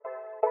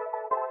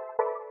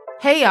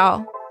Hey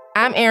y'all,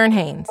 I'm Erin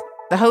Haynes,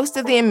 the host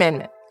of The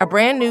Amendment, a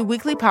brand new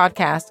weekly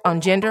podcast on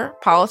gender,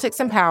 politics,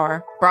 and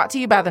power, brought to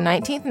you by the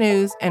 19th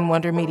News and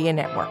Wonder Media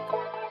Network.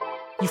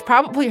 You've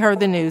probably heard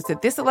the news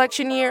that this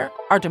election year,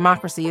 our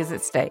democracy is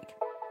at stake.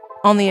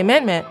 On The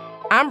Amendment,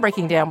 I'm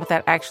breaking down what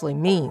that actually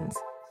means,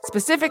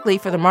 specifically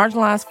for the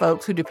marginalized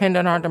folks who depend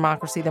on our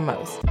democracy the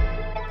most.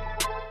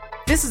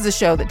 This is a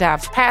show that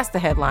dives past the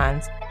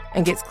headlines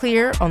and gets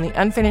clear on the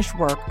unfinished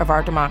work of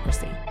our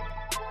democracy.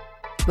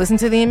 Listen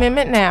to The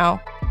Amendment now,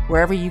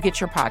 wherever you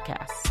get your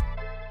podcasts.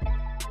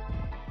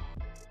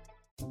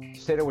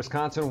 State of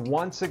Wisconsin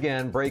once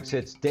again breaks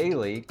its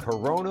daily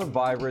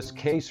coronavirus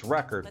case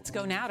record. Let's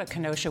go now to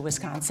Kenosha,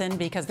 Wisconsin,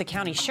 because the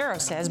county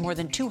sheriff says more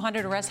than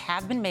 200 arrests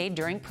have been made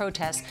during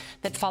protests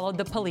that followed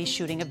the police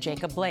shooting of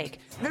Jacob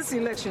Blake. This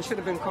election should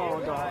have been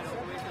called off.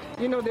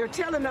 You know, they're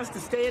telling us to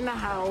stay in the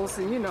house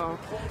and,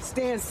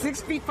 stand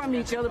 6 feet from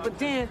each other. But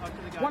then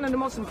one of the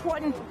most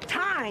important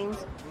times,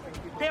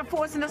 they're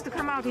forcing us to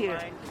come out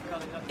here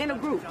in a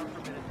group.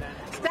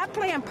 Stop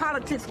playing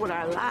politics with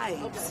our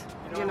lives.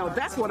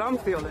 That's what I'm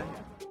feeling.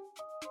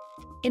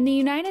 In the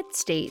United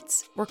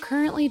States, we're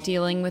currently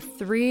dealing with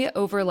 3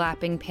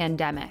 overlapping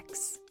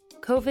pandemics: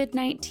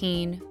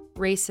 COVID-19,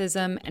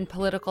 racism, and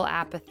political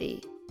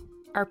apathy.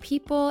 Our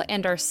people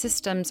and our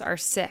systems are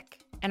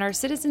sick, and our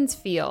citizens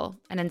feel,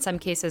 and in some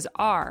cases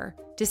are,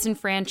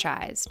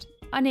 disenfranchised,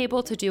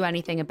 unable to do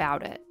anything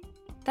about it.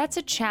 That's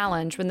a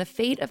challenge when the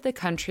fate of the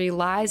country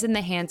lies in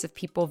the hands of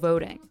people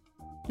voting.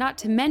 Not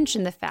to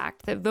mention the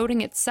fact that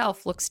voting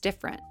itself looks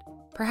different,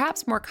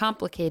 perhaps more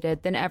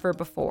complicated than ever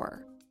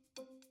before.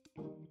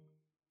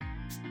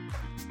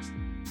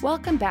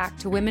 Welcome back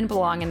to Women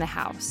Belong in the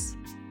House.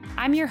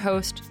 I'm your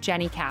host,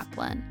 Jenny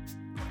Kaplan.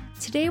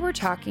 Today we're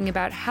talking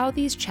about how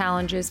these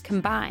challenges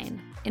combine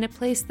in a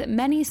place that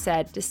many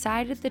said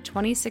decided the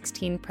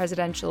 2016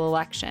 presidential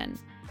election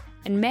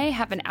and may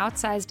have an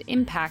outsized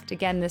impact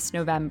again this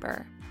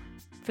November.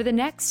 For the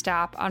next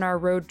stop on our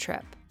road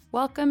trip,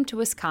 welcome to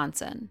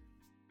Wisconsin.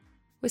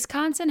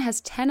 Wisconsin has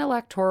 10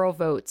 electoral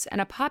votes and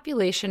a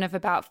population of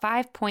about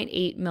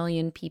 5.8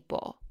 million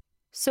people.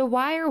 So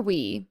why are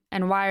we,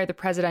 and why are the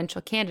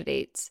presidential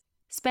candidates,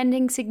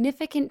 spending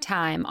significant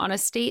time on a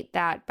state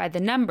that, by the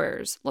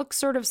numbers, looks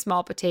sort of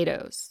small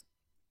potatoes?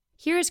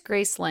 Here's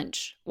Grace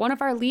Lynch, one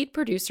of our lead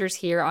producers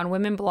here on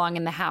Women Belong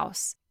in the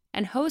House,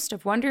 and host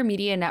of Wonder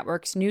Media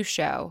Network's new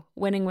show,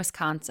 Winning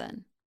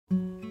Wisconsin.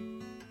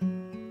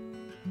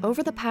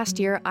 Over the past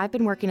year, I've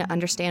been working to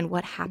understand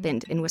what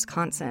happened in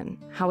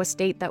Wisconsin, how a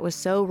state that was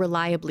so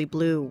reliably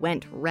blue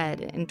went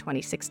red in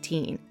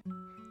 2016.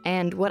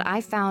 And what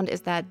I found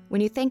is that when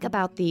you think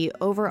about the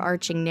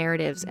overarching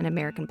narratives in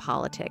American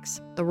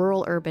politics, the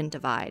rural-urban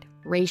divide,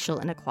 racial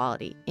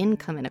inequality,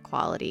 income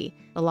inequality,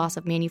 the loss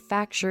of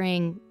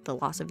manufacturing, the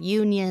loss of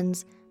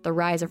unions, the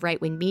rise of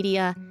right-wing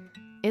media,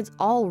 it's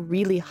all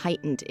really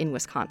heightened in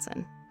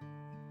Wisconsin.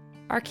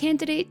 Our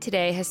candidate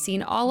today has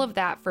seen all of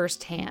that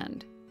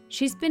firsthand.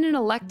 She's been in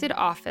elected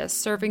office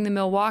serving the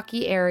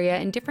Milwaukee area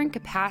in different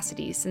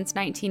capacities since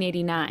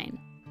 1989.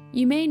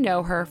 You may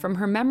know her from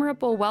her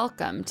memorable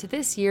welcome to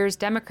this year's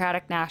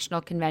Democratic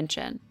National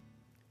Convention.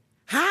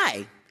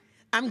 Hi,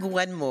 I'm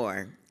Gwen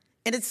Moore,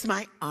 and it's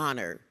my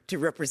honor to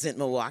represent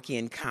Milwaukee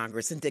in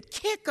Congress and to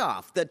kick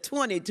off the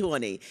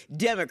 2020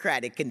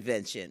 Democratic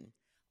Convention.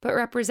 But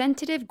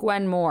Representative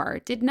Gwen Moore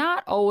did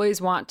not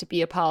always want to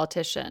be a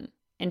politician.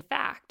 In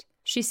fact,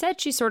 she said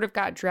she sort of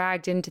got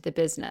dragged into the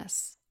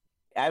business.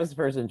 I was the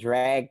person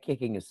dragged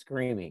kicking and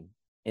screaming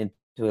into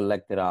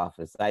elected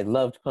office. I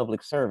loved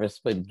public service,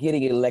 but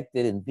getting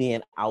elected and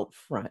being out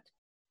front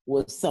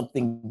was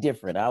something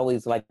different. I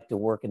always liked to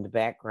work in the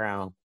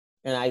background,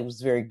 and I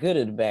was very good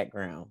at the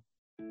background.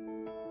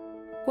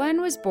 Gwen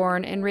was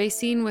born in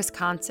Racine,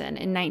 Wisconsin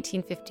in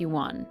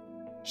 1951.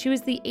 She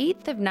was the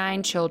 8th of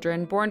 9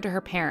 children born to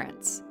her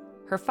parents.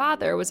 Her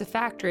father was a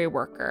factory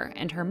worker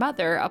and her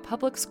mother a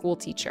public school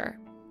teacher.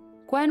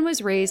 Gwen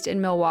was raised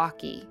in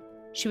Milwaukee.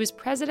 She was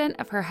president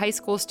of her high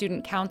school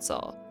student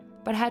council,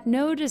 but had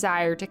no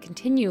desire to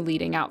continue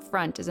leading out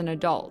front as an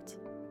adult.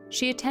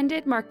 She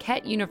attended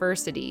Marquette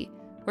University,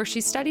 where she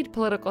studied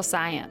political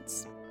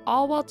science,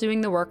 all while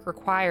doing the work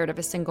required of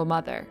a single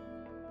mother.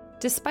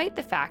 Despite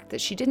the fact that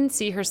she didn't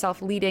see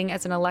herself leading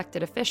as an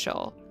elected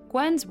official,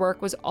 Gwen's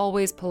work was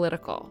always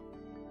political.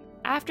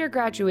 After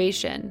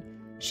graduation,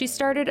 she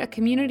started a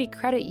community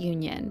credit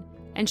union,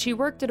 and she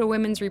worked at a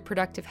women's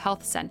reproductive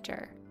health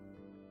center.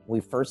 We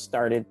first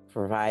started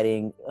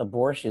providing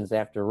abortions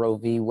after Roe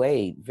v.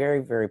 Wade. Very,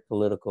 very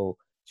political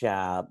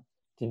job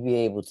to be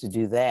able to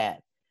do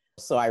that.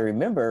 So I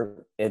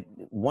remember at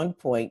one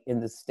point in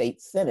the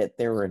state Senate,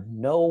 there were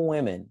no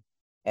women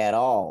at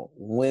all,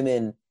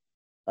 women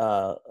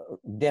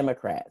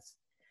Democrats.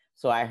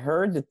 So I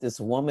heard that this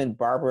woman,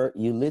 Barbara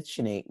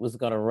Ulichny, was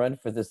going to run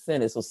for the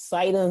Senate. So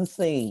sight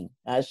unseen,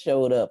 I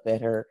showed up at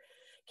her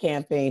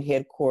campaign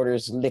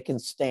headquarters, licking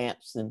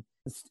stamps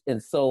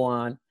and so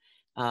on.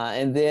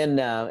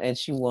 And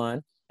she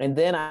won. And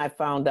then I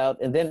found out,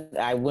 and then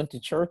I went to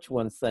church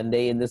one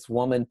Sunday, and this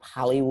woman,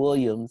 Polly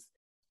Williams,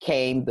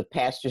 came, the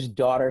pastor's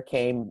daughter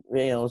came,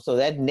 so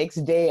that next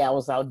day I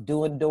was out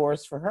doing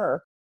doors for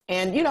her.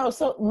 And,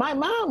 so my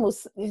mom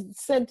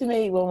said to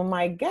me, well,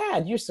 my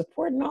God, you're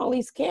supporting all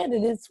these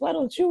candidates. Why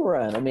don't you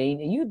run? I mean,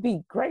 you'd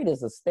be great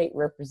as a state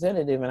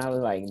representative. And I was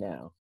like,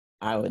 no,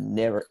 I would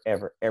never,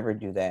 ever, ever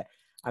do that.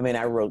 I mean,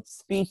 I wrote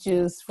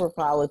speeches for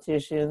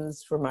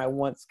politicians, for my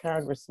once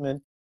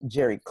congressman,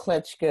 Jerry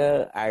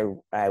Kletchka.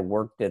 I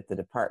worked at the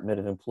Department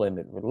of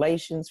Employment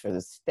Relations for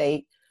the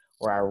state,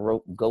 where I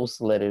wrote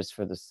ghost letters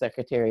for the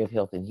Secretary of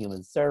Health and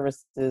Human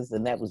Services,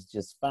 and that was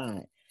just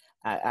fine.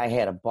 I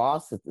had a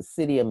boss at the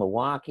city of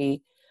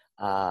Milwaukee.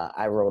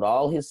 I wrote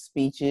all his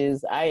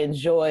speeches. I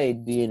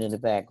enjoyed being in the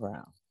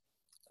background.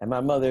 And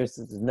my mother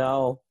says,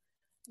 no,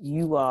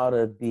 you ought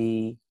to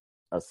be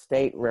a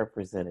state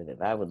representative.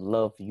 I would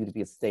love for you to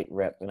be a state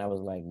rep. And I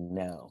was like,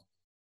 no.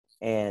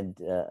 And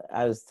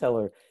I was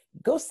telling her,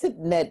 go sit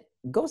in that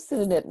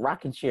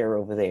rocking chair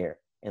over there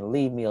and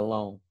leave me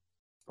alone.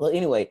 Well,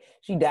 anyway,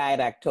 she died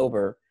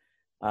October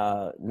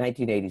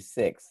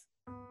 1986.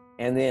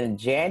 And then in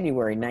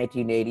January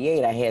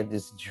 1988, I had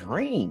this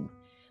dream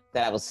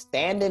that I was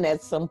standing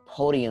at some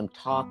podium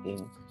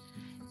talking,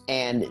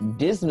 and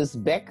Dismas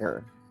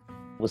Becker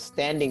was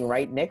standing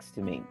right next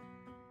to me.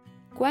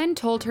 Gwen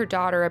told her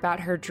daughter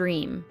about her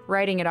dream,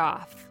 writing it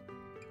off.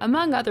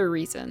 Among other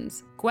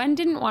reasons, Gwen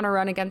didn't want to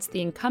run against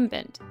the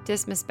incumbent,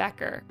 Dismas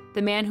Becker,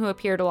 the man who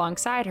appeared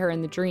alongside her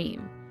in the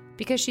dream,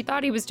 because she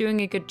thought he was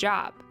doing a good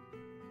job.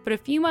 But a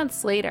few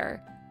months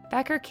later,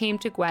 Becker came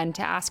to Gwen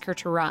to ask her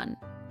to run.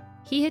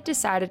 He had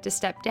decided to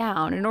step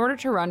down in order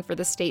to run for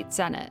the state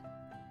senate.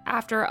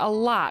 After a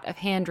lot of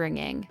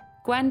hand-wringing,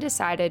 Gwen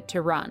decided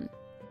to run.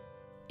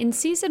 In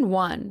season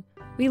 1,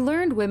 we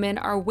learned women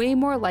are way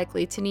more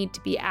likely to need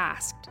to be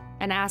asked,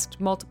 and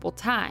asked multiple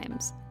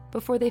times,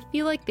 before they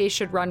feel like they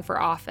should run for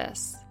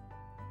office.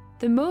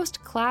 The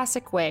most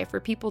classic way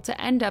for people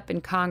to end up in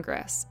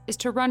Congress is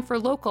to run for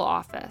local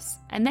office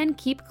and then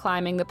keep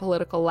climbing the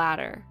political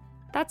ladder.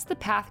 That's the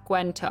path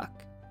Gwen took.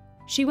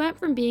 She went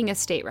from being a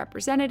state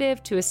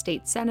representative to a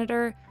state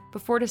senator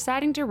before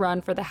deciding to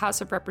run for the House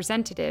of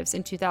Representatives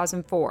in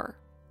 2004.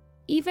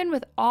 Even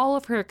with all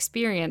of her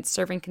experience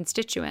serving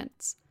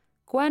constituents,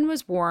 Gwen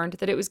was warned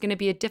that it was going to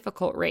be a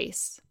difficult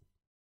race.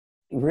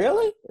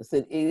 Really?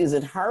 Is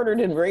it harder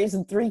than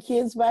raising 3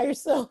 kids by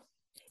yourself?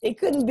 It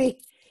couldn't be.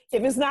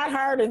 If it's not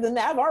harder than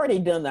that, I've already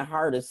done the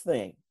hardest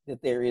thing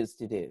that there is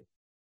to do.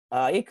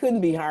 It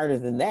couldn't be harder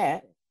than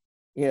that,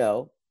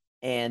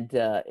 And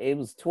it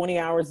was 20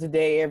 hours a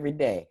day, every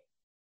day.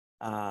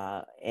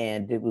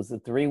 And it was a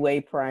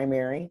 3-way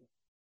primary.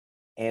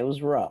 And it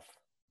was rough.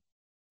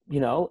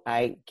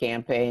 I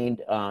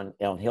campaigned on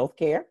health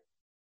care.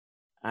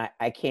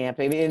 I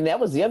campaigned, and that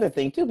was the other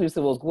thing too. People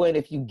said, well, Gwen,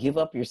 if you give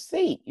up your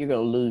seat, you're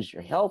going to lose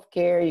your health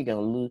care. You're going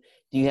to lose,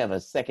 do you have a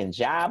second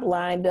job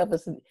lined up? I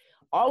said,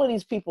 all of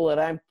these people that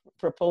I'm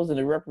proposing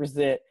to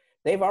represent,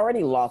 they've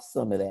already lost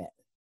some of that.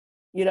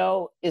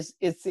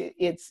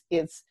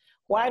 It's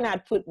why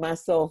not put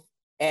myself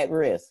at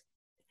risk?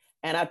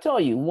 And I'll tell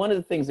you, one of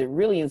the things that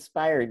really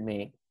inspired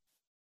me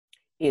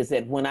is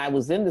that when I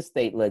was in the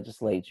state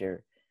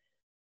legislature,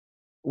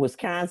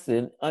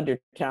 Wisconsin, under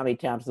Tommy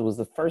Thompson, was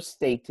the first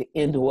state to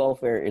end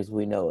welfare as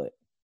we know it.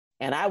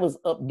 And I was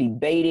up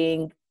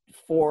debating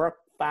 4,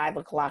 5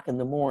 o'clock in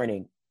the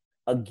morning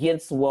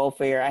against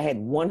welfare. I had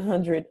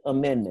 100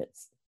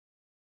 amendments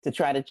to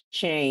try to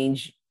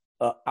change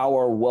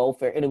our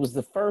welfare. And it was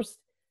the first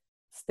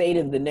state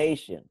in the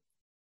nation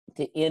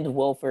to end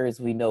welfare as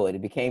we know it.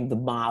 It became the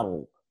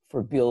model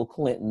for Bill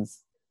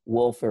Clinton's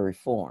welfare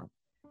reform.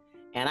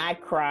 And I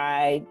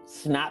cried,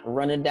 snot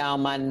running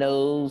down my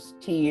nose,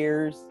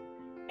 tears.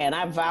 And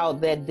I vowed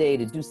that day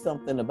to do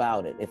something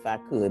about it if I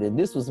could. And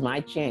this was my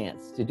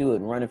chance to do it,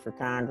 running for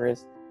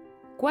Congress.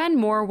 Gwen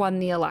Moore won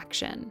the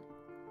election.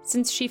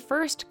 Since she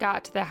first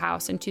got to the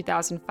House in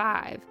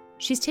 2005,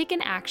 she's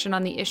taken action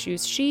on the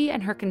issues she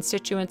and her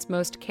constituents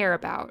most care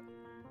about.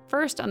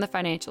 First on the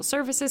Financial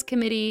Services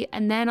Committee,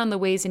 and then on the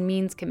Ways and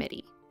Means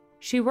Committee.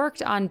 She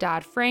worked on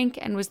Dodd-Frank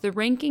and was the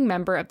ranking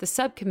member of the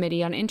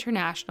Subcommittee on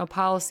International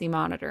Policy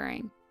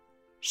Monitoring.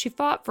 She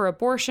fought for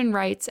abortion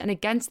rights and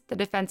against the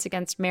Defense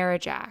Against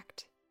Marriage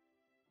Act.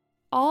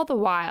 All the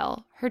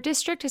while, her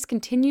district has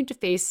continued to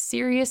face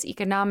serious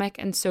economic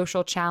and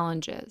social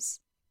challenges.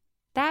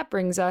 That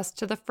brings us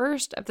to the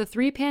first of the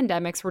 3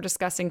 pandemics we're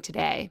discussing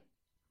today,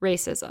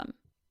 racism.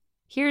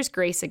 Here's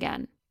Grace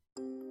again.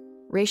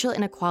 Racial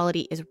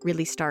inequality is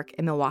really stark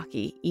in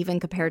Milwaukee,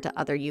 even compared to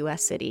other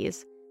U.S.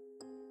 cities.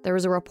 There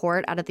was a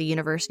report out of the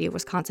University of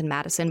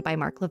Wisconsin-Madison by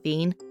Mark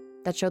Levine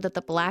that showed that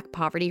the Black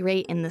poverty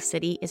rate in the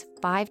city is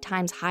 5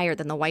 times higher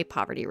than the white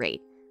poverty rate.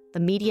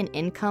 The median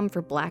income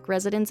for Black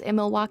residents in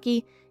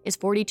Milwaukee is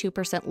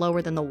 42%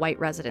 lower than the white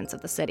residents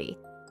of the city.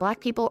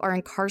 Black people are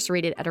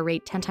incarcerated at a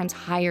rate 10 times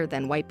higher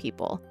than white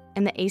people,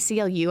 and the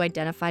ACLU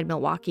identified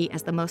Milwaukee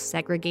as the most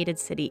segregated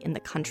city in the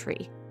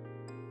country.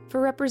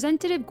 For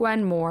Representative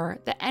Gwen Moore,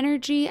 the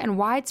energy and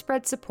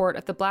widespread support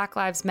of the Black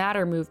Lives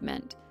Matter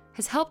movement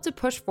has helped to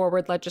push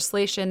forward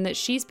legislation that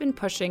she's been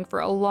pushing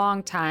for a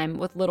long time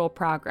with little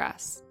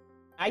progress.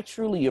 I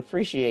truly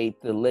appreciate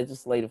the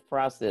legislative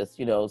process,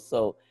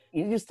 so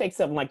you just take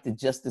something like the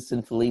Justice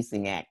in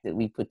Policing Act that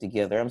we put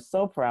together. I'm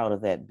so proud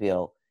of that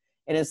bill.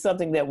 And it's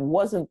something that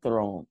wasn't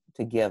thrown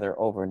together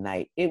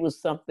overnight. It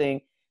was something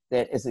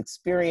that, as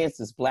experienced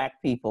as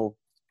Black people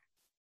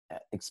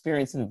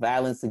experiencing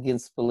violence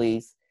against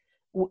police,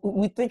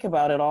 we think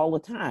about it all the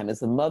time.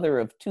 As a mother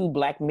of 2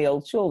 Black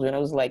male children, I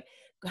was like,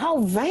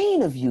 how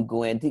vain of you,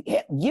 Gwen, to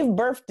give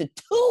birth to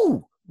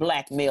 2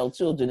 Black male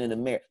children in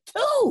America.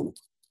 2!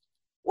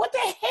 What the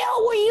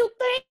hell were you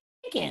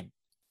thinking?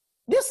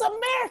 This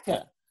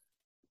America.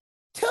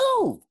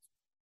 2!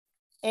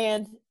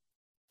 And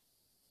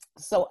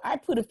so I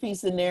put a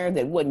piece in there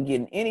that wasn't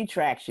getting any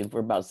traction for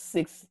about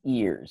 6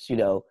 years,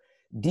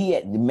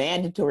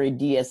 mandatory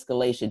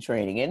de-escalation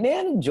training. And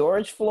then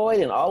George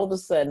Floyd, and all of a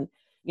sudden,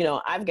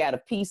 I've got a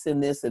piece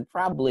in this that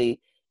probably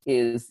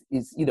is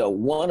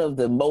one of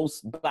the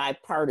most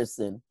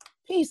bipartisan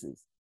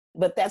pieces.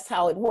 But that's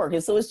how it works.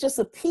 And so it's just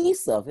a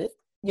piece of it,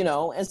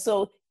 and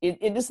so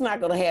it's not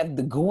going to have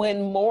the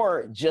Gwen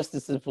Moore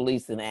Justice in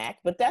Policing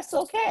Act, but that's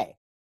okay.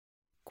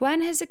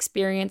 Gwen has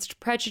experienced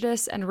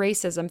prejudice and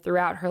racism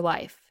throughout her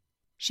life.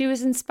 She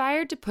was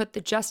inspired to put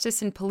the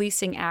Justice in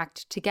Policing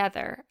Act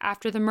together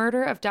after the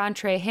murder of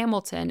Dontre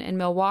Hamilton in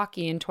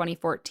Milwaukee in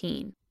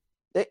 2014.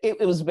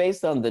 It was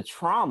based on the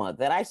trauma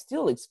that I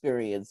still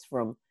experience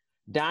from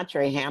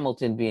Dontre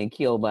Hamilton being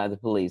killed by the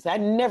police. I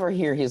never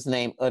hear his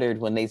name uttered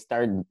when they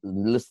started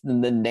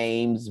listing the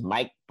names,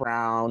 Mike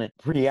Brown and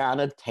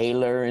Breonna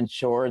Taylor and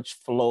George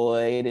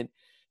Floyd, and,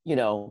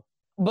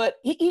 but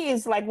he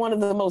is like one of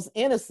the most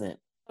innocent.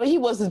 He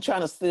wasn't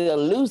trying to steal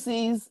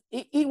Lucy's.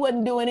 He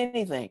wasn't doing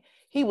anything.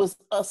 He was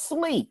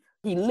asleep.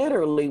 He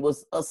literally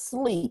was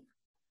asleep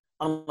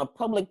on a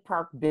public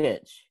park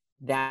bench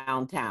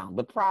downtown.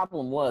 The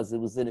problem was it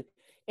was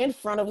in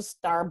front of a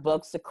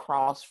Starbucks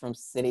across from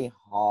City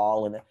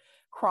Hall and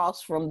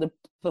across from the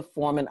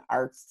Performing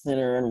Arts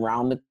Center and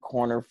around the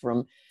corner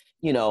from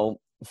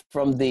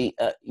the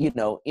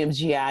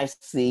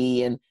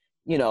MGIC and,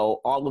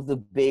 all of the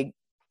big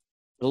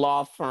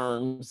law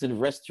firms and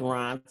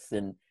restaurants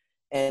and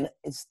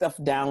stuff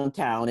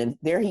downtown. And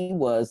there he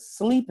was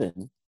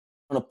sleeping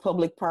on a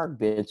public park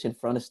bench in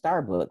front of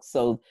Starbucks.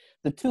 So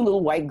the 2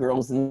 little white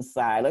girls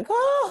inside, like,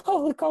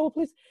 oh, call the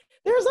police.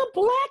 There's a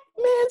Black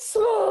man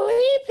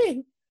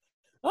sleeping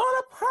on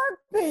a park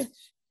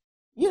bench.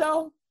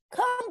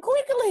 Come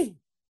quickly.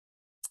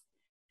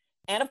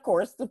 And of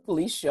course, the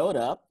police showed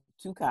up.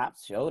 2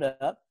 cops showed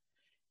up,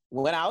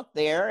 went out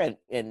there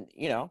and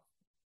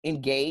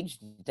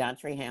engaged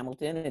Dontre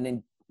Hamilton, and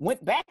then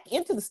went back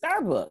into the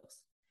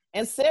Starbucks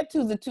and said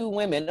to the 2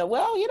 women,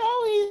 well,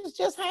 he's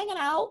just hanging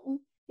out and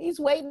he's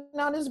waiting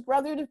on his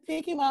brother to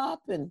pick him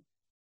up. And,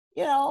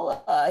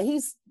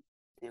 he's,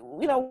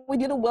 we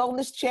did a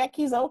wellness check.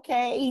 He's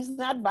okay. He's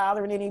not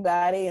bothering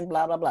anybody and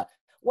blah, blah, blah.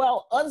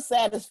 Well,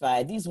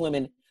 unsatisfied, these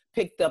women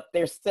picked up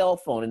their cell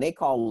phone and they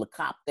called the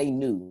cop they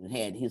knew and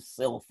had his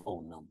cell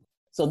phone number.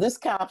 So this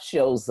cop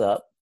shows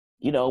up,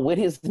 with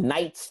his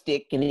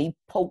nightstick, and he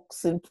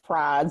pokes and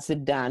prods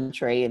at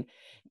Dontre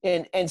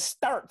and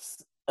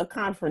starts a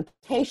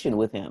confrontation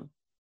with him.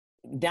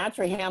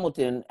 Dontre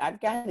Hamilton,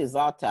 I've got his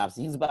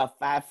autopsy. He's about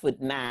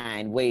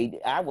 5'9",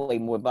 I weigh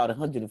more, about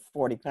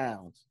 140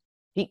 pounds.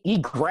 He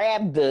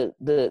grabbed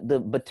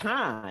the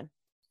baton,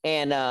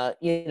 and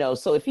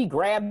so if he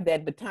grabbed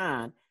that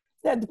baton,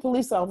 that the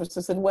police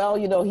officer said, well,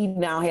 he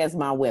now has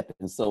my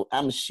weapon, so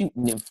I'm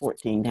shooting him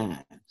 14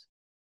 times.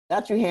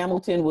 Dontre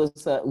Hamilton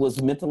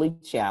was mentally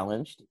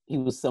challenged. He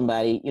was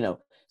somebody,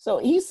 so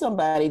he's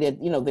somebody that,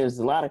 there's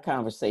a lot of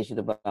conversation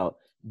about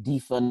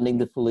defunding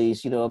the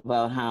police,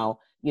 about how,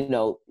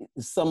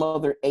 some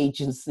other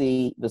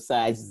agency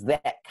besides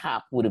that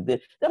cop would have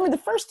been.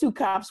 The first 2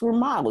 cops were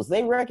models.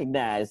 They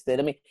recognized that,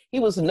 he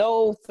was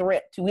no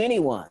threat to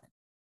anyone.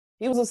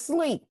 He was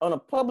asleep on a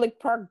public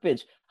park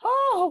bench.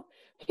 Oh,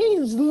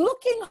 he's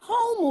looking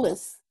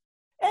homeless.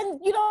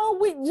 And,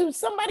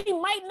 somebody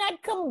might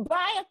not come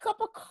buy a cup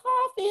of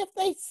coffee if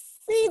they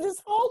see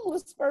this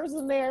homeless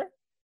person there.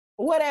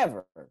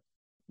 Whatever.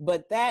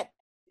 But that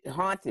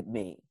haunted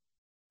me.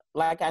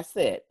 Like I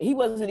said, he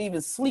wasn't even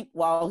asleep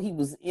while he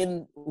was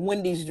in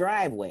Wendy's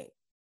driveway,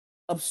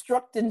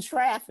 obstructing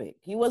traffic.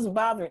 He wasn't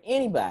bothering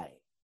anybody.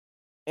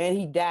 And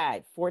he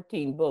died,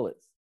 14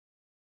 bullets,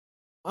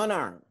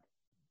 unarmed.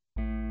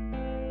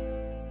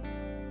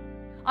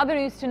 Other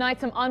news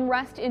tonight, some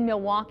unrest in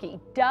Milwaukee.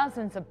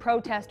 Dozens of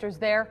protesters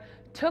there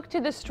took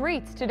to the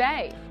streets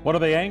today. What are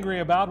they angry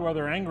about? Well,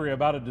 they're angry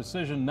about a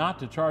decision not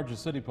to charge a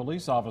city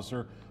police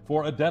officer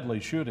for a deadly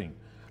shooting.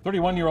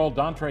 31-year-old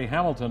Dontre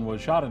Hamilton was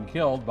shot and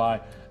killed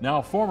by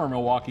now former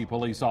Milwaukee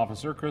police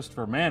officer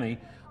Christopher Manny.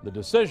 The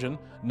decision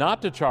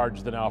not to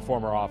charge the now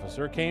former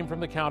officer came from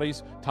the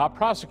county's top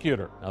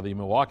prosecutor. Now, the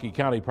Milwaukee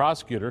County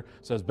prosecutor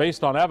says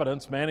based on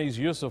evidence, Manny's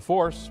use of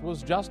force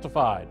was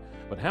justified.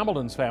 But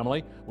Hamilton's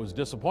family was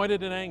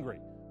disappointed and angry.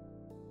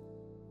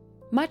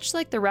 Much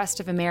like the rest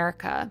of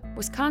America,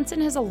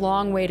 Wisconsin has a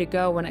long way to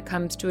go when it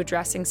comes to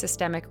addressing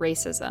systemic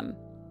racism.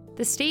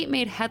 The state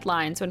made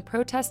headlines when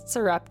protests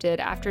erupted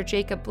after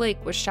Jacob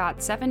Blake was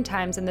shot 7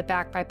 times in the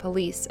back by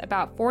police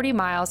about 40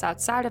 miles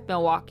outside of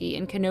Milwaukee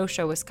in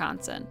Kenosha,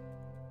 Wisconsin.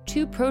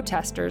 2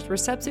 protesters were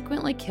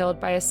subsequently killed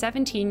by a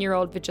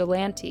 17-year-old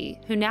vigilante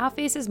who now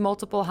faces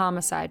multiple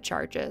homicide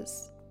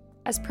charges.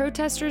 As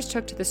protesters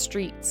took to the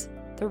streets,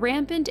 the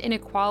rampant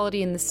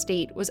inequality in the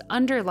state was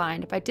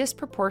underlined by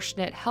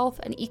disproportionate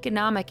health and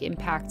economic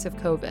impacts of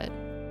COVID.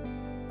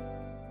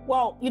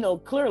 Well,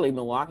 clearly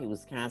Milwaukee,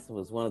 Wisconsin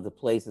was one of the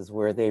places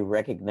where they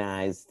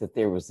recognized that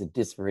there was a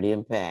disparate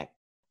impact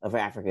of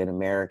African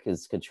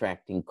Americans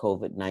contracting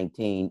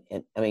COVID-19.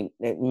 And I mean,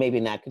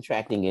 maybe not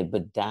contracting it,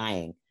 but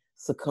dying,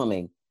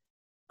 succumbing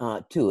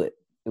to it.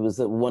 It was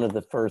one of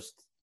the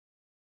first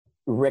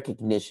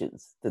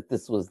recognitions that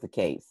this was the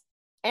case.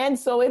 And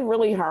so it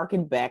really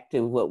harkened back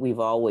to what we've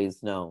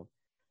always known,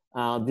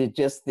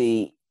 just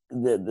the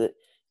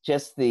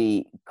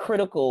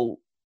critical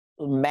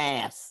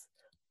mass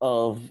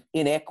of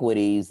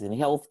inequities in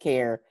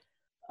healthcare.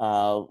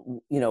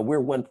 We're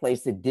one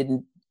place that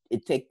didn't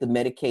take the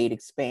Medicaid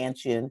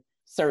expansion.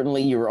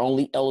 Certainly, you're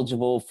only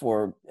eligible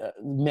for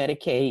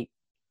Medicaid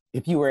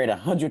if you were at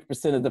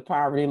 100% of the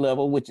poverty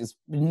level, which is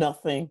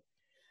nothing.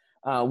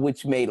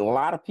 Which made a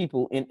lot of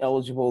people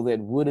ineligible that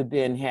would have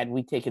been had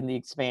we taken the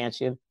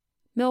expansion.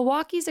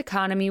 Milwaukee's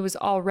economy was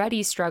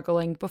already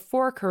struggling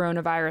before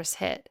coronavirus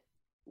hit.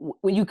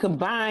 When you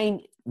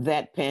combine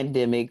that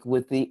pandemic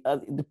with the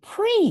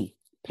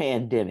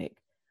pre-pandemic,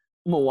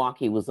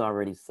 Milwaukee was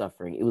already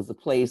suffering. It was a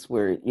place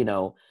where,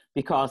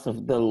 because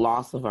of the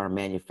loss of our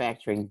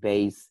manufacturing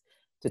base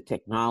to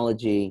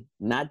technology,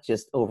 not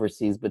just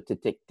overseas, but to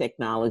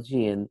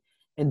technology and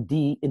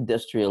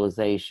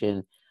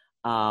deindustrialization,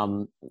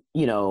 and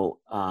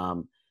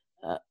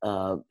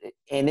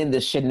in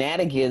the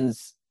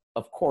shenanigans,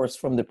 of course,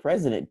 from the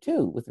president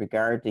too, with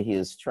regard to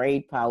his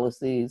trade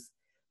policies.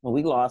 Well,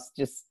 we lost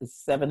just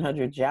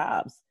 700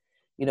 jobs,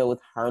 with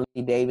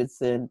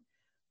Harley-Davidson,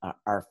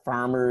 our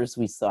farmers.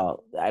 We saw,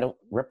 I don't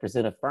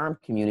represent a farm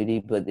community,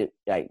 but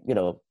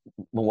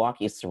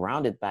Milwaukee is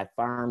surrounded by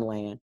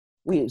farmland.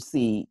 We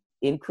see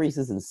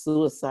increases in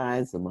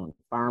suicides among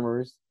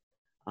farmers,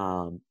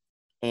 and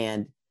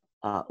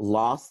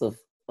loss of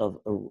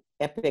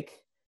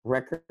epic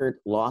record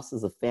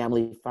losses of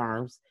family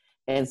farms.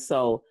 And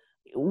so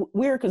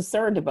we're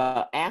concerned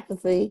about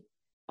apathy,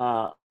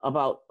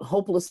 about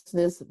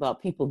hopelessness, about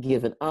people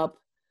giving up.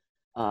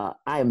 I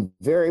am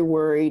very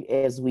worried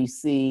as we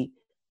see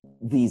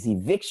these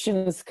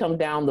evictions come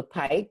down the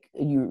pike.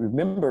 You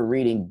remember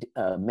reading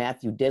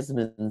Matthew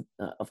Desmond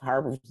of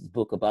Harvard's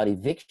book about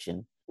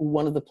eviction,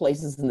 one of the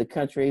places in the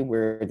country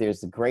where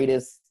there's the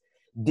greatest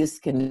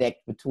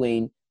disconnect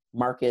between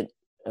market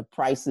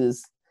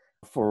prices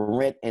for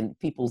rent and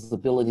people's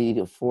ability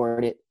to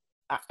afford it.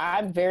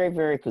 I'm very,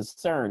 very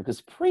concerned because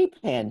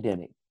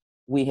pre-pandemic,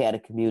 we had a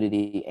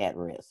community at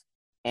risk.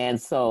 And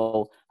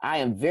so I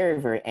am very,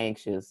 very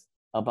anxious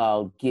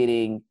about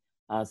getting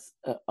us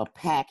a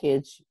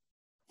package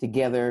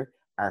together,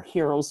 our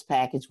Heroes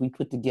package we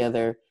put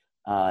together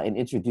and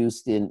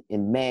introduced in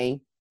May.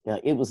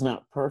 It was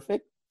not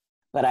perfect,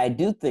 but I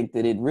do think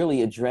that it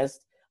really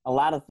addressed a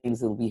lot of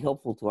things that will be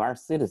helpful to our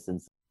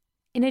citizens.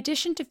 In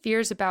addition to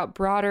fears about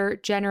broader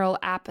general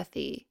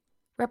apathy,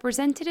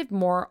 Representative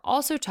Moore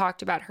also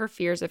talked about her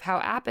fears of how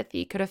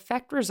apathy could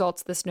affect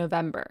results this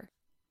November.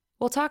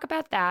 We'll talk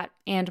about that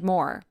and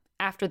more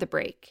after the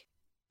break.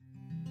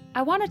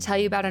 I want to tell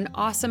you about an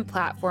awesome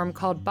platform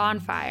called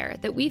Bonfire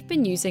that we've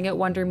been using at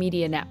Wonder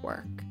Media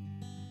Network.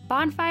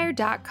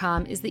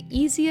 Bonfire.com is the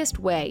easiest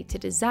way to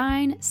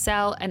design,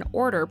 sell, and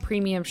order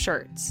premium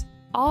shirts,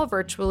 all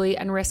virtually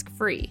and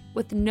risk-free,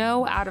 with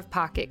no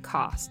out-of-pocket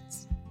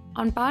costs.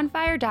 On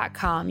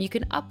Bonfire.com, you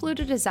can upload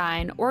a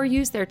design or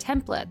use their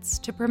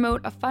templates to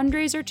promote a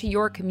fundraiser to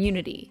your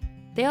community.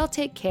 They'll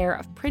take care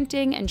of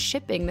printing and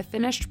shipping the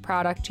finished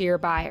product to your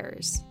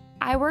buyers.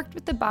 I worked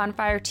with the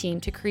Bonfire team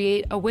to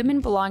create a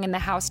Women Belong in the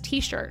House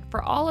t-shirt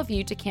for all of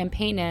you to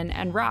campaign in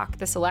and rock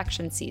this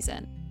election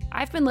season.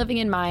 I've been living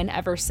in mine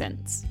ever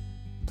since.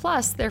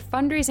 Plus, their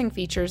fundraising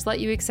features let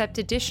you accept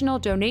additional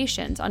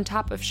donations on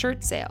top of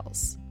shirt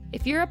sales.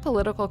 If you're a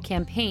political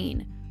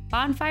campaign,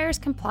 Bonfire is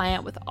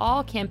compliant with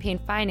all campaign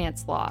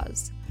finance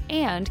laws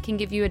and can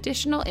give you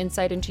additional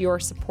insight into your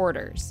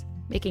supporters,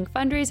 making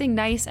fundraising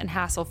nice and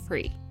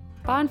hassle-free.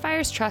 Bonfire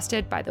is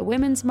trusted by the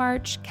Women's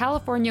March,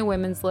 California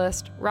Women's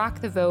List,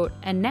 Rock the Vote,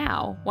 and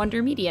now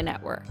Wonder Media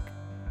Network.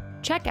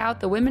 Check out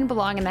the Women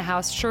Belong in the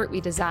House shirt we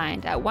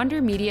designed at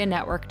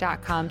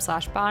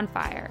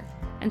wondermedianetwork.com/bonfire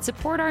and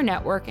support our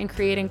network in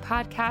creating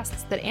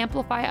podcasts that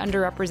amplify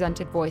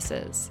underrepresented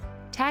voices.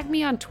 Tag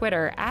me on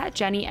Twitter at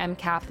Jenny M.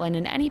 Kaplan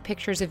in any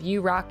pictures of you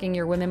rocking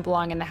your Women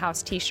Belong in the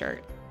House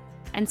t-shirt.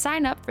 And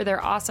sign up for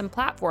their awesome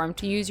platform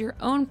to use your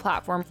own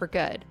platform for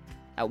good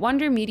at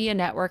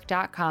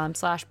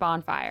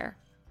wondermedianetwork.com/bonfire.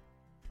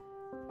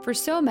 For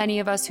so many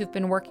of us who've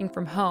been working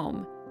from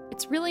home,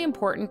 it's really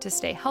important to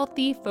stay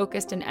healthy,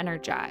 focused, and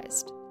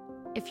energized.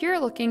 If you're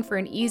looking for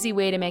an easy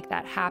way to make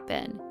that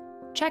happen,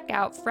 check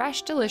out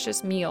fresh,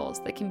 delicious meals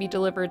that can be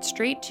delivered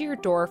straight to your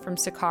door from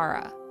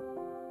Sakara.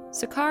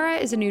 Sakara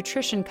is a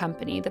nutrition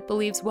company that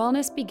believes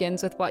wellness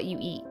begins with what you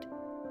eat.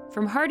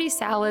 From hearty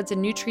salads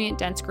and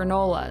nutrient-dense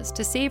granolas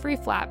to savory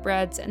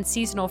flatbreads and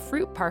seasonal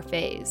fruit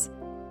parfaits,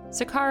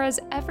 Sakara's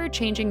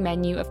ever-changing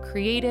menu of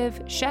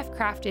creative,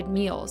 chef-crafted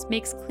meals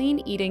makes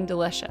clean eating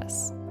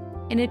delicious.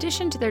 In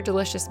addition to their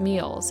delicious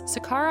meals,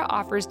 Sakara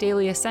offers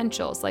daily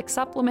essentials like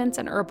supplements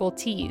and herbal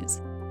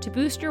teas to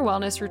boost your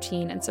wellness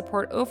routine and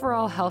support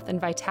overall health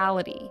and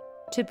vitality.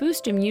 To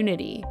boost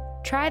immunity,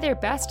 try their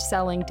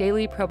best-selling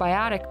daily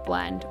probiotic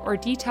blend or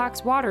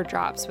detox water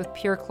drops with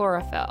pure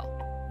chlorophyll.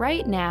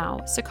 Right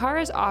now,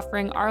 Sakara is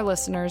offering our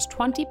listeners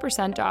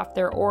 20% off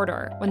their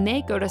order when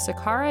they go to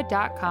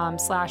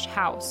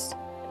sakara.com/house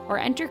or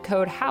enter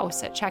code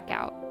HOUSE at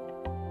checkout.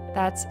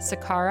 That's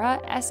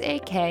Sakara,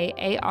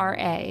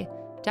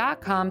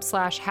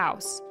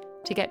 SAKARA.com/house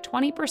to get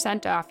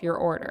 20% off your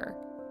order.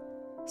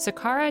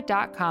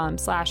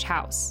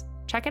 Sakara.com/house.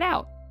 Check it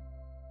out.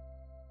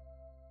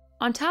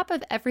 On top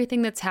of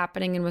everything that's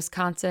happening in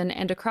Wisconsin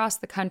and across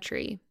the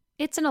country,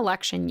 it's an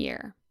election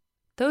year.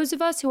 Those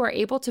of us who are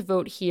able to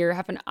vote here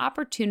have an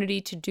opportunity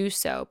to do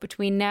so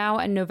between now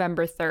and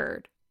November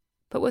 3rd.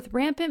 But with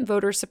rampant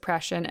voter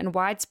suppression and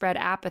widespread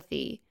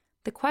apathy,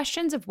 the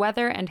questions of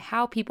whether and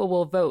how people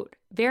will vote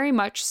very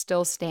much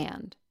still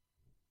stand.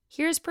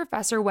 Here's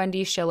Professor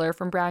Wendy Schiller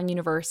from Brown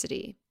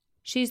University.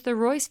 She's the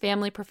Royce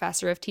Family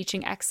Professor of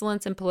Teaching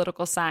Excellence in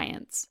Political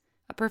Science,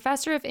 a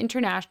professor of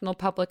international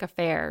public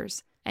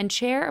affairs, and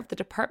chair of the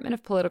Department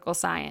of Political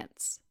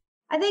Science.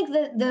 I think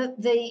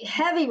the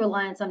heavy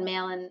reliance on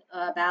mail-in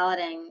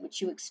balloting,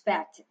 which you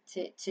expect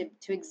to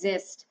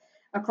exist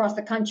across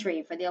the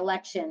country for the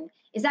election,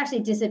 is actually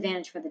a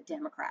disadvantage for the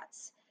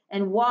Democrats.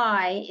 And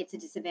why it's a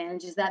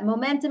disadvantage is that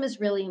momentum is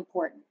really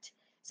important.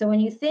 So when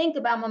you think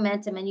about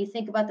momentum and you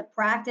think about the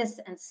practice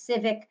and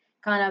civic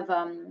kind of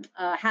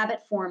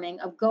habit forming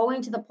of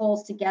going to the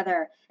polls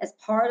together as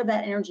part of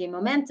that energy and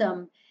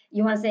momentum,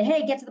 you want to say,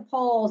 hey, get to the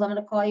polls. I'm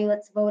going to call you.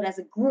 Let's vote as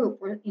a group,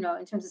 or,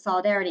 in terms of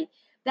solidarity.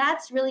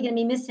 That's really going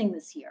to be missing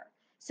this year.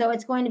 So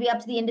it's going to be up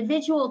to the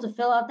individual to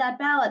fill out that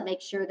ballot,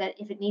 make sure that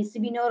if it needs to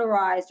be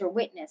notarized or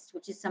witnessed,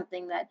 which is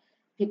something that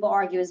people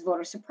argue is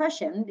voter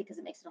suppression because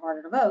it makes it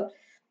harder to vote,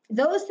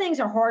 those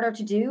things are harder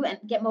to do and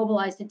get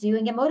mobilized to do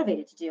and get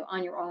motivated to do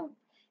on your own.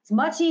 It's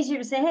much easier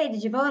to say, hey,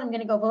 did you vote? I'm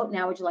going to go vote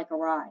now. Would you like a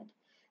ride?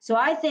 So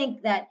I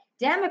think that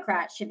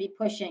Democrats should be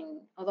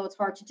pushing, although it's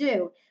hard to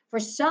do, for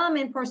some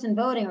in-person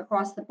voting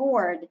across the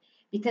board,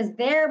 because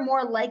they're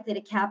more likely to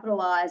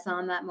capitalize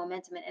on that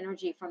momentum and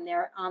energy from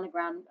their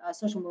on-the-ground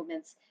social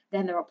movements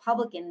than the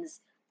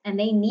Republicans, and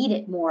they need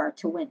it more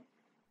to win.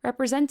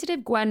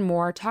 Representative Gwen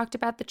Moore talked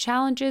about the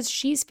challenges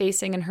she's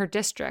facing in her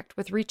district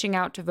with reaching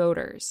out to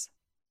voters.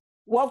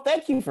 Well,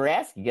 thank you for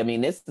asking. I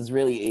mean, this is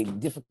really a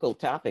difficult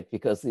topic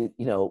because,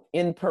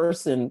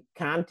 in-person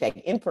contact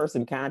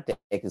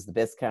is the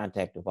best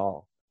contact of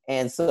all.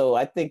 And so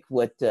I think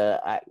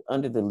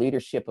under the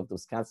leadership of the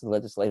Wisconsin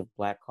Legislative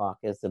Black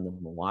Caucus and the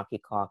Milwaukee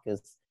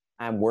Caucus,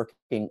 I'm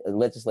working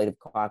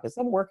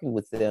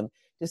with them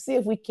to see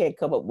if we can't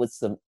come up with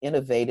some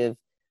innovative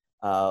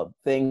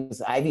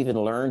things. I've even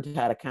learned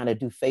how to kind of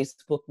do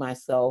Facebook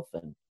myself,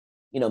 and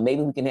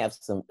maybe we can have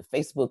some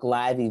Facebook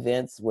Live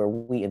events where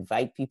we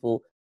invite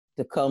people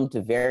to come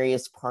to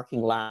various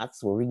parking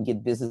lots where we can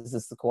get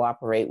businesses to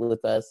cooperate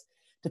with us,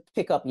 to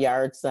pick up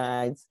yard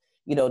signs,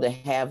 to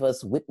have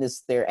us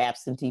witness their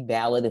absentee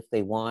ballot if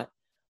they want.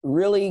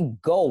 Really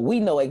go. We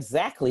know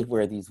exactly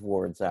where these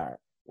wards are,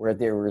 where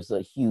there was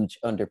a huge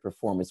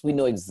underperformance. We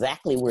know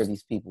exactly where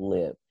these people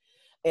live.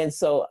 And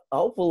so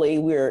hopefully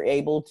we're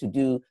able to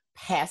do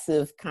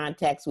passive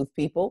contacts with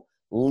people,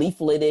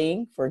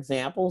 leafleting, for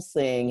example,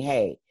 saying,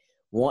 hey,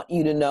 want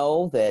you to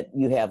know that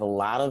you have a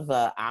lot of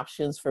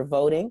options for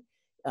voting.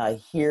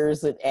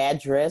 Here's an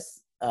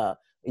address.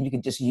 You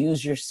can just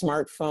use your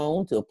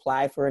smartphone to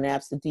apply for an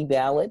absentee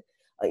ballot.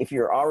 If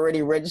you're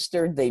already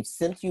registered, they've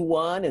sent you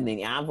one and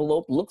the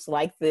envelope looks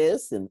like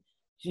this, and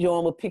show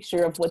them a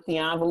picture of what the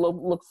envelope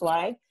looks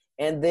like.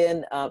 And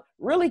then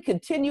really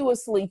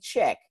continuously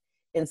check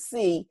and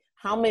see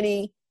how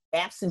many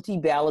absentee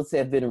ballots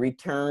have been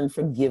returned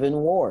from given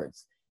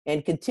wards,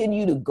 and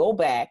continue to go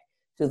back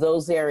to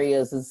those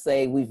areas and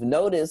say, we've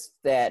noticed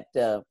that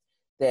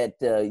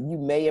you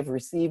may have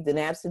received an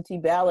absentee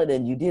ballot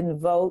and you didn't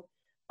vote.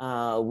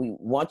 We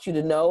want you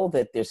to know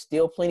that there's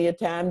still plenty of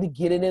time to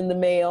get it in the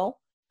mail.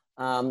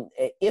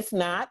 If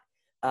not,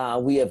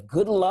 we have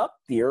good luck.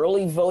 The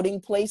early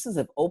voting places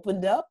have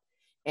opened up,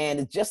 and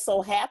it just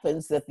so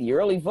happens that the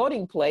early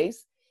voting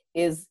place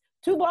is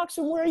 2 blocks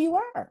from where you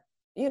are.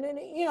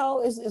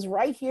 Is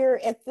right here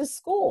at this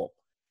school.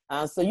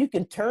 So you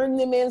can turn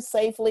them in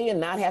safely and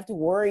not have to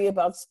worry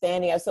about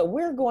standing out. So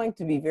we're going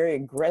to be very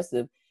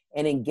aggressive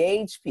and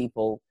engage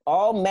people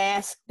all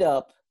masked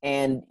up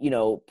and,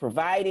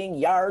 providing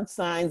yard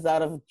signs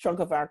out of the trunk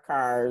of our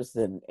cars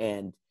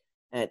and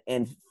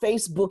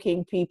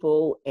Facebooking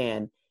people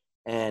and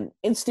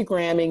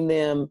Instagramming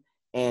them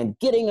and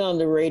getting on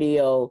the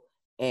radio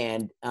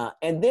and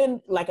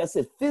then, like I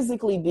said,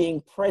 physically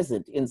being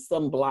present in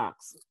some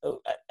blocks.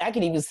 I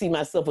can even see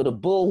myself with a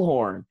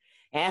bullhorn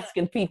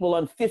asking people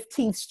on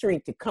 15th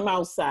Street to come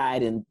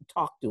outside and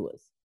talk to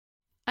us.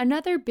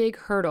 Another big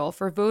hurdle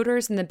for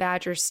voters in the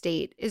Badger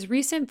State is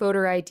recent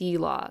voter ID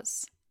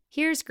laws.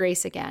 Here's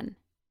Grace again.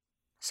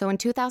 So in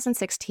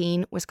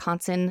 2016,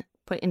 Wisconsin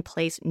put in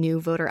place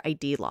new voter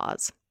ID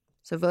laws.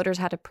 So voters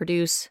had to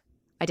produce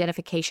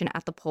identification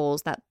at the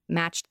polls that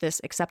matched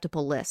this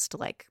acceptable list,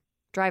 like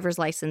driver's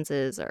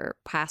licenses or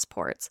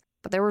passports.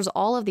 But there was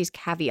all of these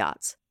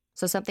caveats.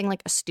 So something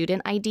like a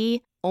student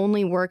ID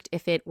only worked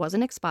if it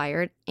wasn't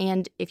expired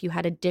and if you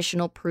had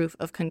additional proof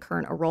of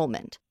concurrent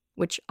enrollment,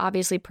 which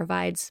obviously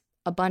provides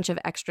a bunch of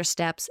extra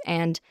steps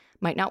and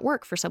might not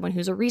work for someone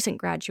who's a recent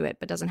graduate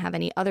but doesn't have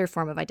any other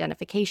form of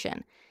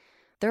identification.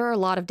 There are a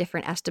lot of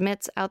different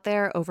estimates out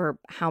there over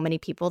how many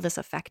people this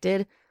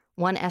affected.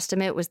 One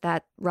estimate was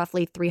that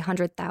roughly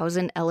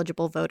 300,000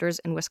 eligible voters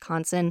in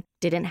Wisconsin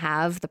didn't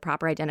have the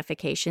proper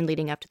identification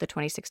leading up to the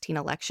 2016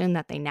 election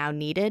that they now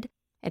needed.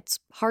 It's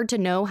hard to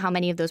know how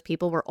many of those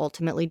people were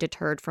ultimately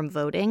deterred from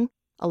voting.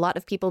 A lot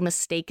of people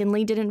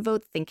mistakenly didn't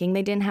vote thinking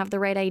they didn't have the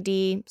right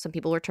ID. Some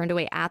people were turned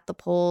away at the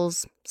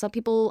polls. Some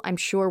people, I'm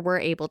sure, were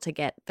able to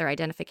get their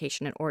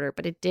identification in order,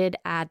 but it did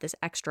add this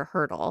extra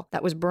hurdle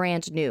that was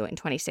brand new in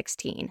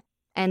 2016.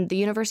 And the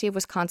University of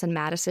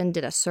Wisconsin-Madison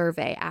did a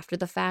survey after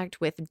the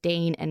fact with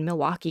Dane and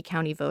Milwaukee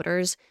County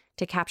voters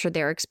to capture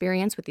their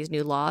experience with these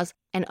new laws.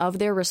 And of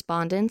their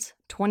respondents,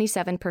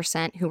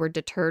 27% who were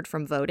deterred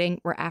from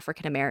voting were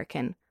African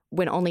American,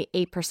 when only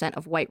 8%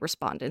 of white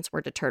respondents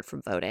were deterred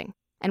from voting.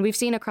 And we've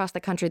seen across the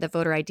country that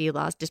voter ID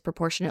laws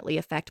disproportionately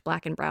affect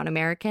Black and brown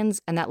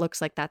Americans, and that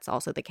looks like that's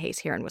also the case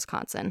here in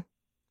Wisconsin.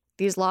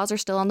 These laws are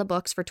still on the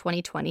books for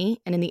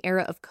 2020, and in the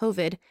era of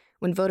COVID,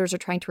 when voters are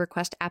trying to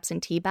request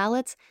absentee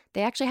ballots,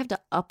 they actually have to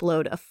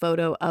upload a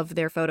photo of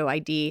their photo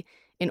ID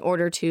in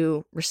order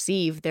to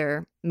receive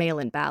their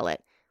mail-in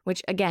ballot,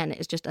 which again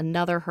is just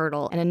another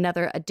hurdle and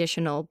another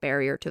additional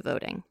barrier to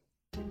voting.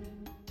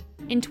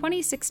 In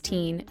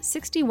 2016,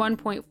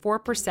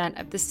 61.4%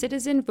 of the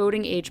citizen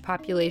voting age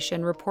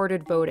population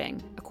reported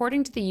voting,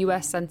 according to the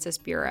U.S. Census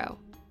Bureau.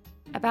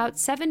 About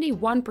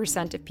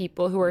 71% of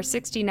people who are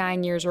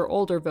 69 years or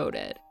older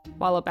voted,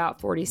 while about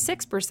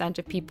 46%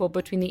 of people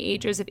between the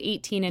ages of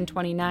 18 and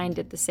 29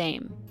 did the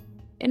same.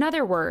 In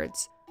other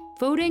words,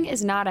 voting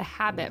is not a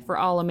habit for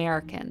all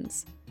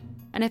Americans.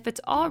 And if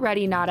it's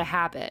already not a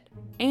habit,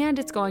 and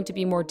it's going to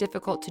be more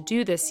difficult to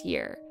do this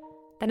year,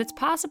 then it's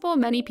possible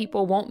many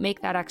people won't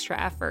make that extra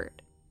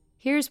effort.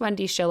 Here's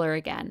Wendy Schiller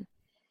again.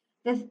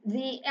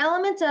 The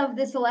element of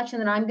this election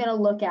that I'm going to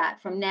look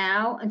at from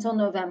now until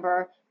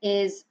November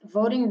is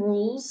voting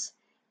rules,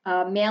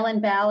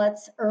 mail-in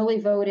ballots, early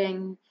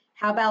voting,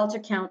 how ballots are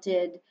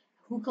counted,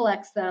 who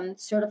collects them,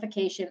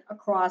 certification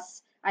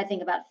across, I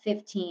think, about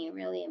 15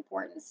 really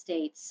important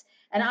states.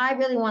 And I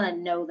really want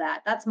to know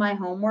that. That's my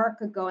homework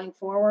going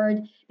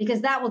forward,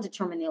 because that will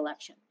determine the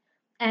election.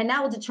 And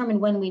that will determine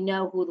when we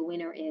know who the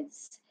winner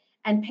is.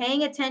 And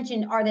paying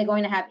attention, are they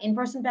going to have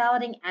in-person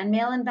balloting and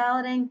mail-in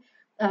balloting?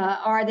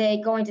 Are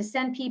they going to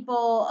send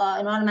people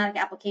an automatic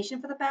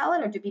application for the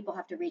ballot, or do people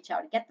have to reach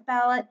out to get the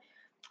ballot?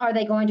 Are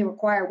they going to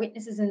require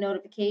witnesses and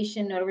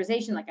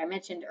notarization, like I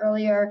mentioned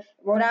earlier?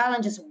 Rhode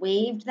Island just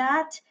waived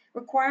that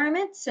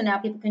requirement, so now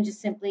people can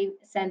just simply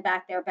send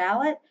back their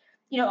ballot.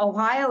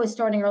 Ohio is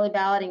starting early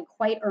balloting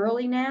quite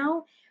early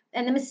now.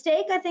 And the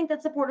mistake I think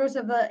that supporters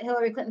of the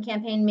Hillary Clinton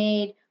campaign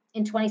made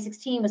in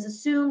 2016 was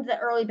assumed that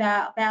early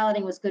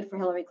balloting was good for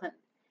Hillary Clinton.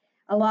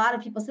 A lot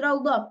of people said, oh,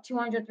 look,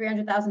 200,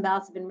 300,000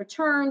 ballots have been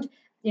returned.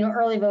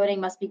 Early voting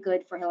must be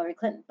good for Hillary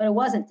Clinton. But it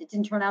wasn't. It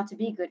didn't turn out to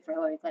be good for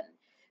Hillary Clinton.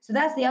 So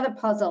that's the other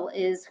puzzle,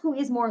 is who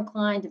is more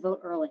inclined to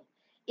vote early?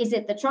 Is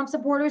it the Trump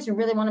supporters who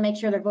really want to make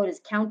sure their vote is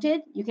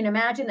counted? You can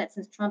imagine that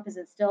since Trump has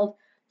instilled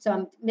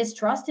some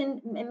mistrust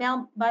in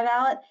mail by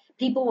ballot,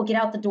 people will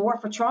get out the door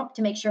for Trump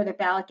to make sure their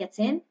ballot gets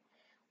in.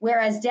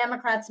 Whereas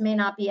Democrats may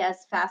not be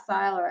as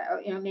facile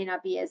or may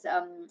not be as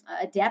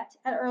adept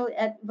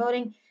at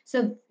voting.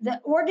 So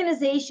the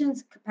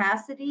organization's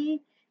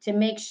capacity to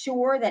make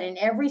sure that in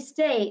every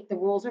state the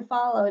rules are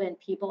followed and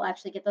people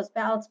actually get those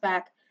ballots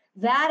back,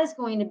 that is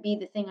going to be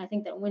the thing I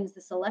think that wins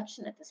this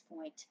election at this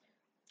point.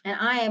 And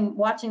I am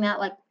watching that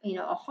like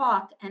a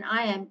hawk, and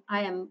I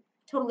am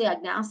totally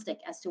agnostic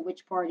as to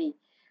which party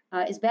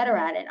is better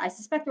at it. I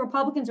suspect the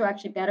Republicans are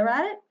actually better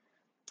at it.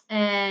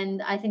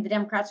 And I think the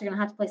Democrats are going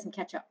to have to play some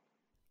catch up.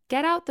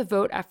 Get out the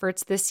vote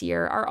efforts this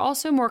year are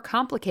also more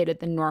complicated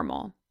than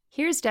normal.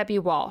 Here's Debbie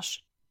Walsh,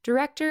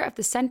 director of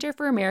the Center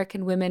for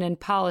American Women in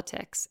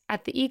Politics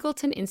at the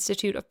Eagleton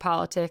Institute of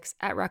Politics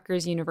at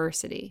Rutgers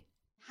University.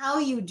 How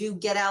you do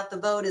get out the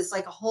vote is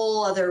like a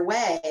whole other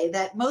way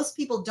that most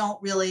people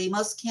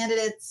most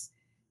candidates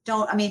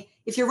don't. I mean,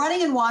 if you're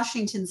running in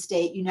Washington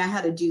state, you know how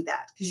to do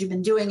that because you've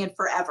been doing it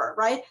forever,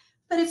 right?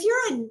 But if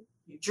you're in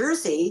New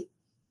Jersey,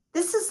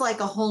 this is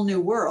like a whole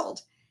new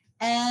world.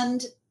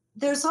 And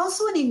there's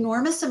also an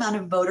enormous amount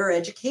of voter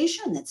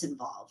education that's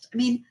involved. I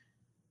mean,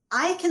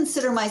 I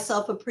consider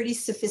myself a pretty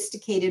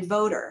sophisticated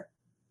voter.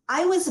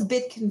 I was a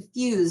bit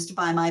confused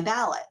by my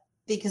ballot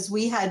because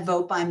we had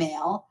vote by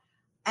mail,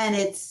 and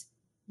it's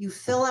you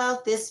fill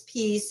out this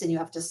piece and you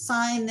have to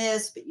sign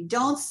this, but you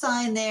don't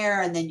sign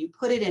there, and then you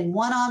put it in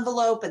one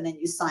envelope and then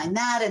you sign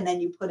that, and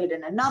then you put it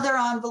in another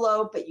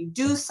envelope, but you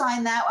do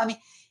sign that. I mean,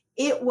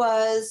 it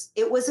was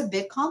a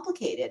bit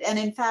complicated. And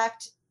in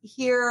fact,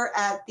 here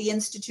at the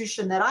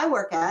institution that I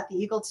work at, the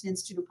Eagleton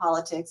Institute of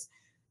Politics,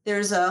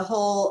 there's a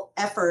whole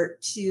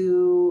effort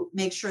to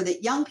make sure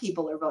that young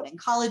people are voting,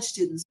 college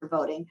students are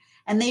voting,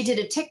 and they did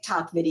a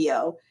TikTok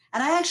video.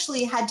 And I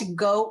actually had to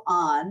go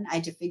on, I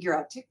had to figure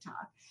out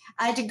TikTok.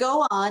 I had to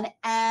go on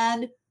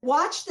and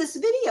watch this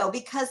video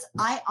because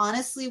I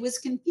honestly was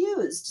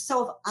confused.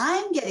 So if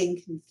I'm getting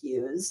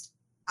confused,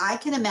 I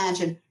can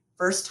imagine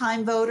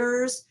first-time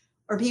voters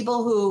or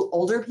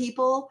older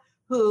people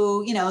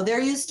who, they're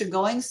used to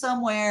going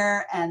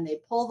somewhere and they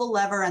pull the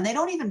lever and they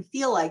don't even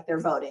feel like they're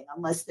voting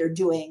unless they're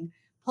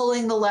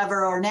pulling the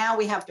lever, or now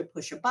we have to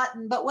push a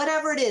button, but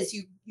whatever it is,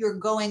 you're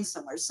going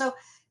somewhere. So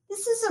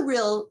this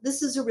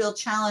is a real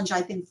challenge,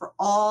 I think, for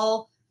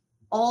all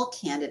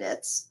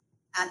candidates.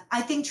 And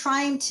I think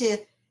trying to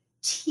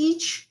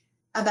teach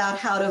about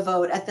how to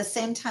vote at the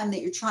same time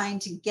that you're trying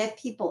to get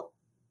people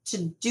to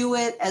do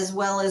it, as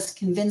well as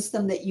convince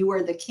them that you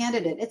are the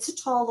candidate, it's a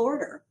tall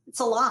order. It's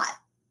a lot.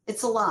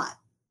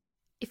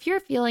 If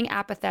you're feeling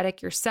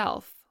apathetic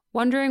yourself,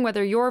 wondering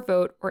whether your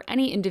vote or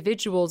any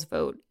individual's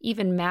vote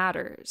even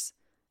matters,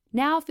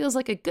 now feels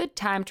like a good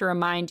time to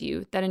remind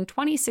you that in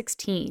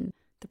 2016,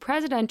 the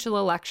presidential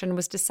election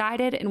was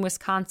decided in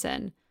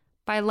Wisconsin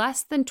by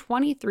less than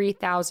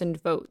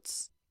 23,000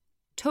 votes.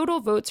 Total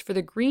votes for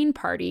the Green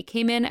Party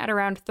came in at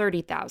around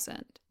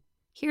 30,000.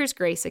 Here's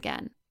Grace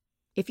again.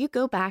 If you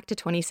go back to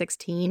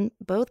 2016,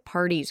 both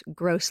parties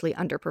grossly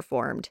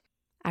underperformed.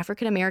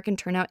 African American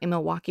turnout in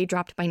Milwaukee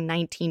dropped by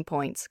 19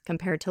 points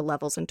compared to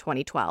levels in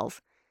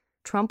 2012.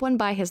 Trump won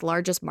by his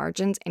largest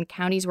margins, and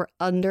counties where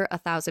under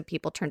 1,000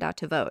 people turned out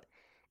to vote.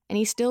 And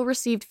he still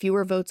received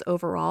fewer votes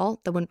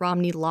overall than when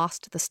Romney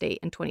lost the state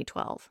in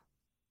 2012.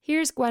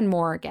 Here's Gwen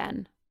Moore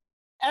again.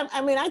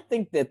 I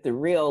think that the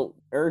real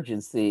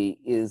urgency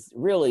is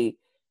really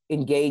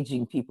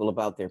engaging people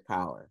about their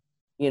power.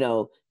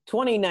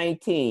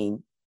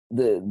 2019,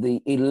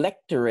 the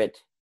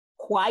electorate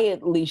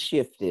quietly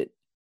shifted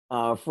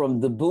from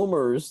the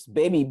boomers,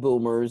 baby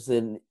boomers,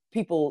 and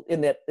people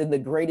in the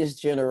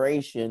greatest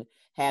generation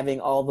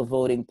having all the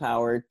voting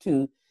power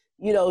to,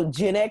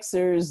 Gen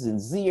Xers and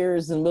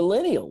Zers and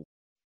millennials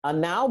are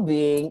now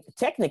being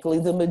technically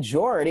the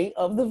majority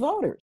of the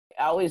voters.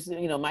 I always,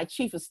 my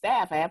chief of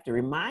staff, I have to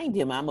remind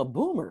him I'm a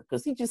boomer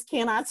because he just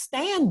cannot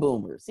stand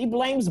boomers. He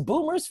blames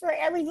boomers for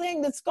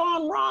everything that's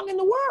gone wrong in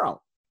the world.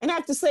 And I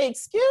have to say,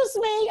 excuse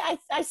me,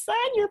 I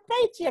signed your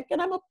paycheck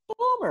and I'm a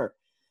boomer.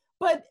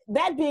 But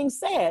that being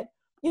said,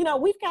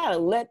 we've got to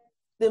let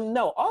them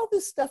know all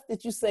this stuff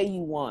that you say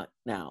you want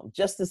now,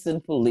 justice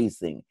in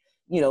policing,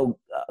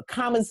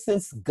 common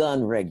sense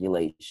gun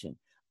regulation,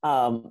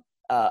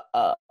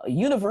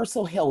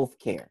 universal health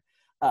care,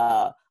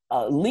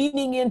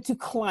 leaning into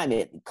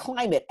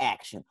climate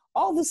action,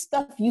 all the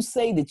stuff you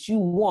say that you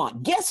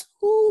want. Guess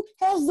who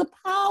has the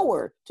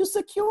power to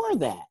secure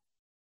that?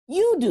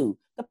 You do.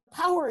 The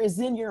power is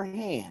in your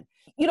hand.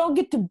 You don't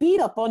get to beat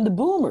up on the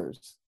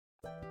boomers.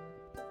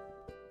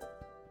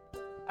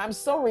 I'm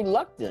so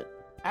reluctant.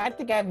 I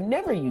think I've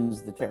never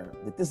used the term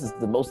that this is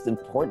the most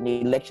important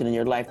election in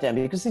your lifetime,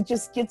 because it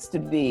just gets to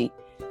be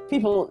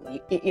people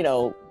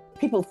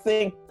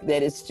think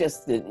that it's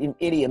just an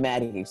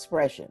idiomatic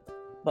expression.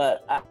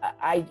 But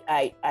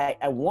I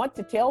want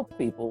to tell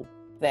people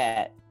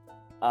that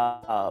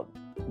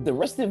the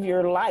rest of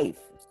your life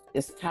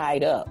is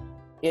tied up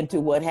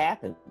into what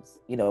happens.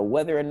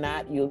 Whether or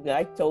not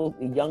I told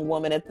a young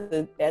woman at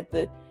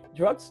the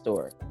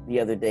drugstore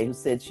the other day who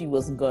said she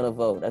wasn't going to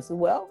vote. I said,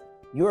 well,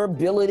 your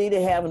ability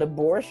to have an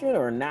abortion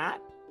or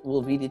not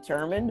will be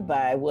determined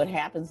by what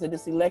happens in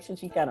this election.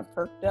 She kind of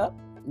perked up.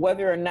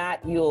 Whether or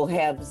not you'll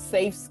have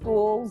safe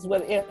schools,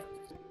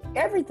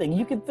 everything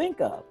you can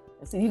think of.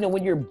 I said,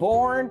 when you're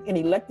born, an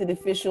elected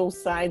official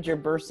signs your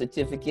birth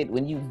certificate.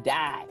 When you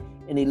die,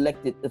 an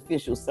elected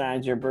official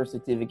signs your birth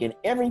certificate.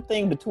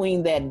 Everything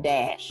between that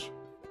dash,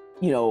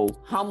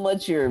 how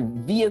much your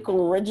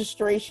vehicle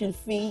registration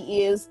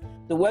fee is,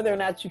 to whether or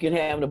not you can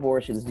have an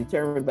abortion is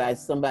determined by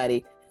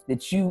somebody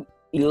that you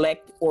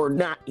elect or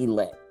not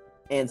elect.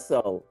 And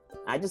so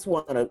I just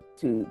want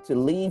to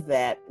leave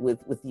that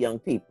with young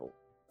people.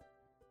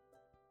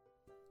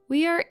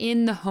 We are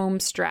in the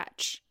home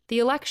stretch. The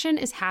election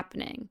is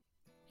happening.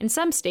 In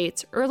some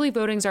states, early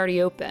voting's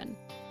already open.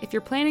 If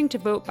you're planning to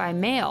vote by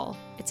mail,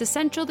 it's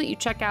essential that you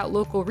check out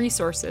local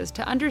resources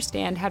to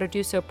understand how to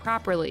do so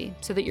properly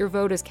so that your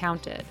vote is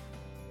counted.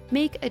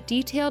 Make a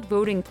detailed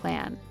voting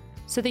plan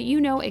so that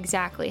you know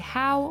exactly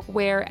how,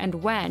 where, and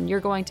when you're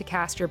going to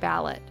cast your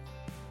ballot.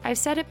 I've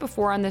said it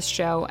before on this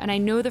show, and I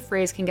know the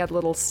phrase can get a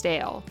little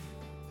stale,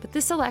 but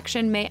this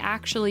election may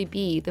actually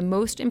be the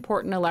most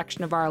important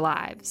election of our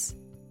lives.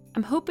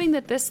 I'm hoping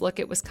that this look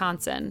at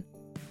Wisconsin,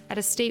 at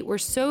a state where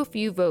so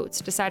few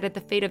votes decided the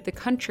fate of the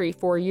country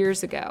 4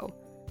 years ago,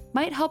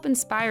 might help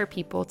inspire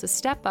people to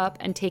step up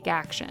and take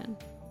action.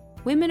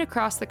 Women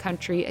across the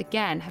country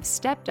again have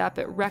stepped up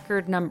at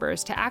record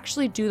numbers to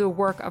actually do the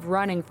work of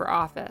running for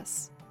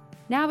office.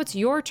 Now it's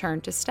your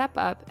turn to step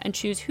up and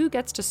choose who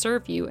gets to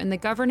serve you in the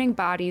governing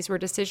bodies where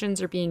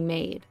decisions are being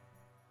made.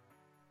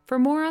 For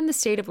more on the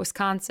state of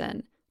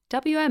Wisconsin,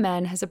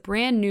 WMN has a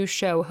brand new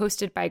show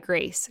hosted by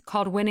Grace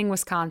called Winning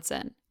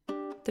Wisconsin.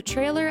 The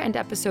trailer and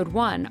episode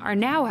 1 are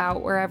now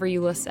out wherever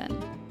you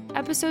listen.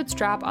 Episodes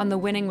drop on the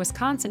Winning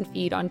Wisconsin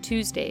feed on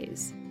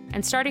Tuesdays.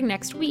 And starting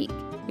next week,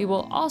 we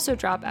will also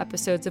drop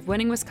episodes of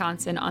Winning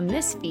Wisconsin on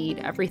this feed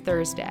every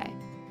Thursday.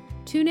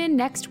 Tune in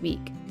next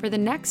week for the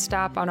next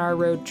stop on our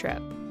road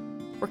trip.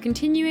 We're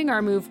continuing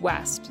our move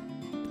west,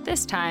 but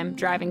this time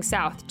driving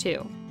south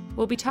too.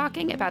 We'll be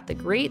talking about the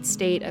great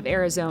state of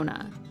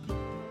Arizona.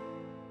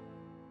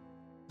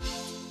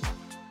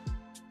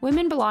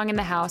 Women Belong in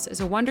the House is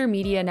a Wonder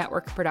Media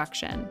Network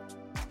production.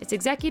 It's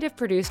executive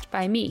produced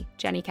by me,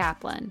 Jenny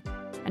Kaplan,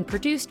 and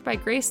produced by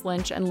Grace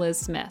Lynch and Liz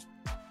Smith.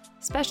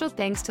 Special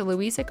thanks to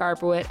Louisa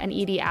Garbowit and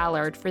Edie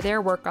Allard for their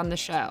work on the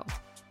show.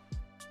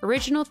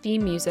 Original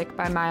theme music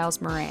by Miles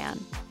Moran.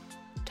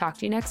 Talk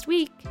to you next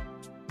week.